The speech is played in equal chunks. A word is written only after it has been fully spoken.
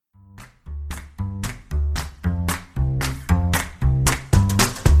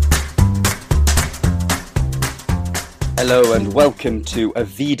Hello and welcome to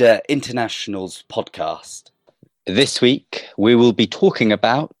Avida International's podcast. This week, we will be talking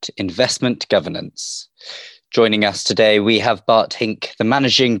about investment governance. Joining us today, we have Bart Hink, the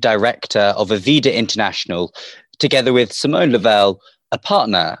Managing Director of Avida International, together with Simone Lavelle, a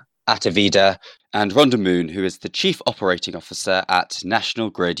partner at Avida, and Rhonda Moon, who is the Chief Operating Officer at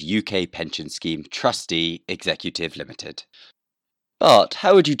National Grid UK Pension Scheme Trustee Executive Limited. Bart,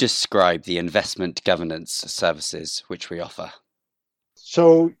 how would you describe the investment governance services which we offer?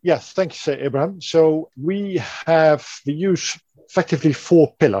 So, yes, thank you, Abraham. So we use effectively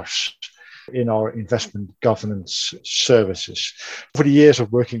 4 pillars in our investment governance services. Over the years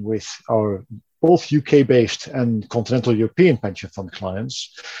of working with our both UK-based and continental European pension fund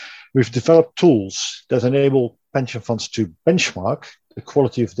clients, we've developed tools that enable pension funds to benchmark the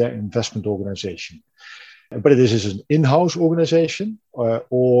quality of their investment organization. Whether this is an in-house organization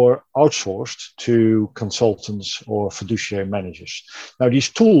or outsourced to consultants or fiduciary managers. Now, these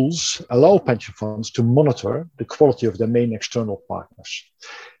tools allow pension funds to monitor the quality of their main external partners.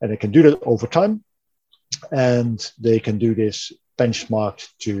 And they can do that over time, and they can do this benchmarked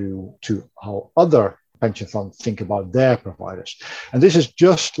to how other pension funds think about their providers. And this is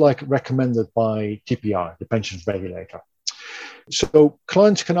just like recommended by TPR, the pensions regulator. So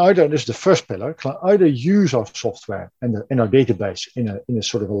clients can either, and this is the first pillar, can either use our software and in our database in a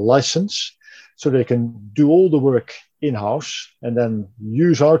sort of a license, so they can do all the work in-house and then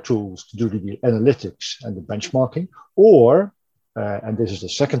use our tools to do the analytics and the benchmarking, or, and this is the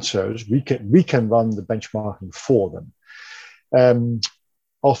second service, we can run the benchmarking for them.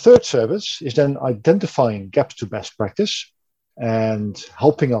 Our third service is then identifying gaps to best practice and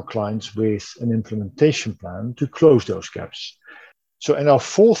helping our clients with an implementation plan to close those gaps. So, and our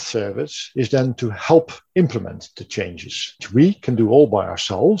fourth service is then to help implement the changes, which we can do all by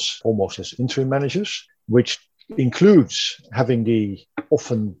ourselves, almost as interim managers, which includes having the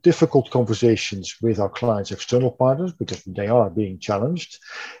often difficult conversations with our clients' external partners because they are being challenged.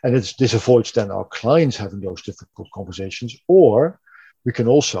 And this avoids then our clients having those difficult conversations, or we can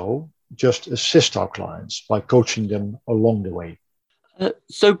also just assist our clients by coaching them along the way.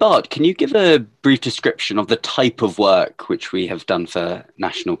 So Bart, can you give a brief description of the type of work which we have done for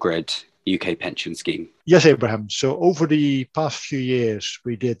National Grid UK Pension Scheme? Yes, Abraham. So over the past few years,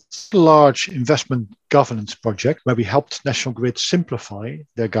 we did a large investment governance project where we helped National Grid simplify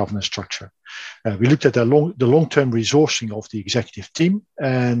their governance structure. We looked at the long-term resourcing of the executive team,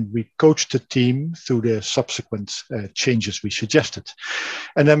 and we coached the team through the subsequent changes we suggested.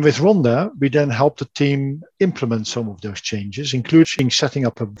 And then with Rhonda, we then helped the team implement some of those changes, including setting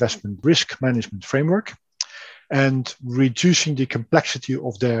up an investment risk management framework and reducing the complexity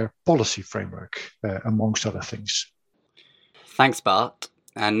of their policy framework, amongst other things. Thanks, Bart.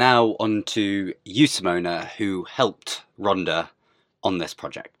 And now on to you, Simona, who helped Rhonda on this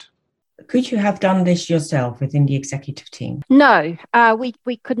project. Could you have done this yourself within the executive team? No,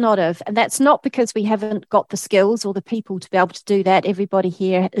 we could not have. And that's not because we haven't got the skills or the people to be able to do that. Everybody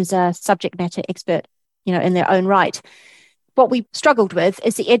here is a subject matter expert, in their own right. What we struggled with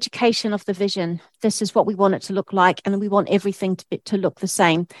is the education of the vision. This is what we want it to look like, and we want everything to look the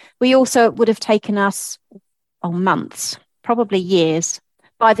same. We also would have taken us months, probably years.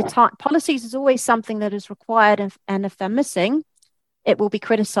 By the time, policies is always something that is required, and if they're missing, it will be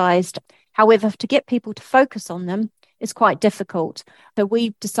criticised. However, to get people to focus on them is quite difficult. So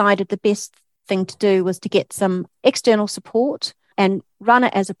we decided the best thing to do was to get some external support and run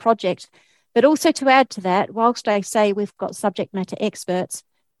it as a project. But also to add to that, whilst I say we've got subject matter experts,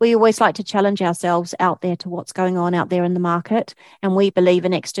 we always like to challenge ourselves out there to what's going on out there in the market. And we believe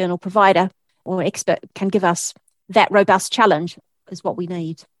an external provider or expert can give us that robust challenge is what we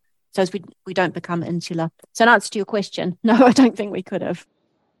need. So as we don't become insular. So in answer to your question, no, I don't think we could have.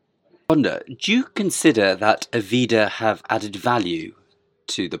 Rhonda, do you consider that Avida have added value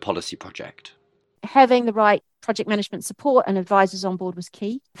to the policy project? Having the right project management support and advisors on board was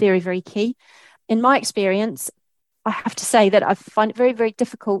key, very, very key. In my experience, I have to say that I find it very, very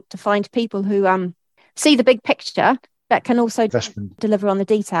difficult to find people who see the big picture but can also deliver on the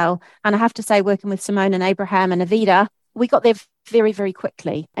detail. And I have to say, working with Simone and Abraham and Avida, we got there very, very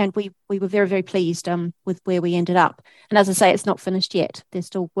quickly, and we were very, very pleased with where we ended up. And as I say, it's not finished yet. There's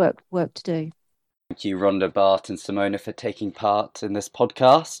still work to do. Thank you, Rhonda, Bart and Simona, for taking part in this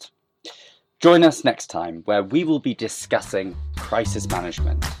podcast. Join us next time, where we will be discussing crisis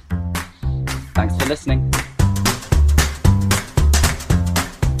management. Thanks for listening.